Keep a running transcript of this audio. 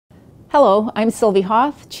Hello, I'm Sylvie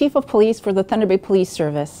Hoth, Chief of Police for the Thunder Bay Police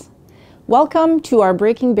Service. Welcome to our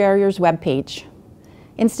Breaking Barriers webpage.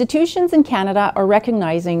 Institutions in Canada are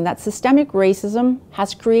recognizing that systemic racism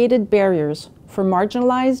has created barriers for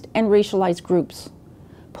marginalized and racialized groups.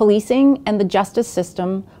 Policing and the justice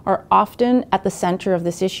system are often at the center of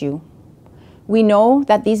this issue. We know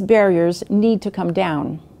that these barriers need to come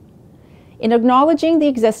down. In acknowledging the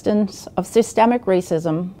existence of systemic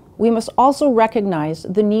racism, we must also recognize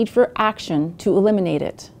the need for action to eliminate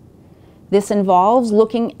it. This involves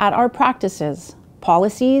looking at our practices,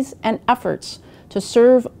 policies, and efforts to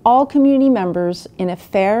serve all community members in a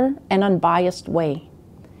fair and unbiased way.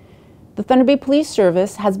 The Thunder Bay Police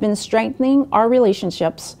Service has been strengthening our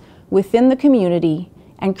relationships within the community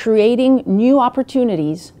and creating new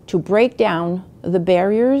opportunities to break down the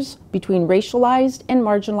barriers between racialized and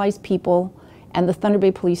marginalized people and the Thunder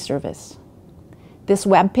Bay Police Service. This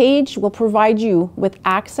webpage will provide you with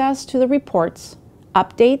access to the reports,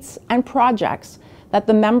 updates, and projects that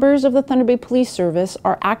the members of the Thunder Bay Police Service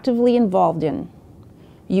are actively involved in.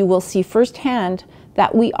 You will see firsthand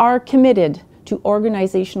that we are committed to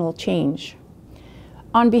organizational change.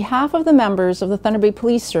 On behalf of the members of the Thunder Bay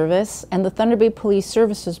Police Service and the Thunder Bay Police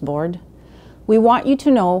Services Board, we want you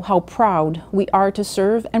to know how proud we are to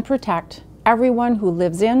serve and protect everyone who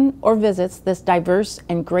lives in or visits this diverse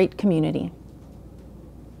and great community.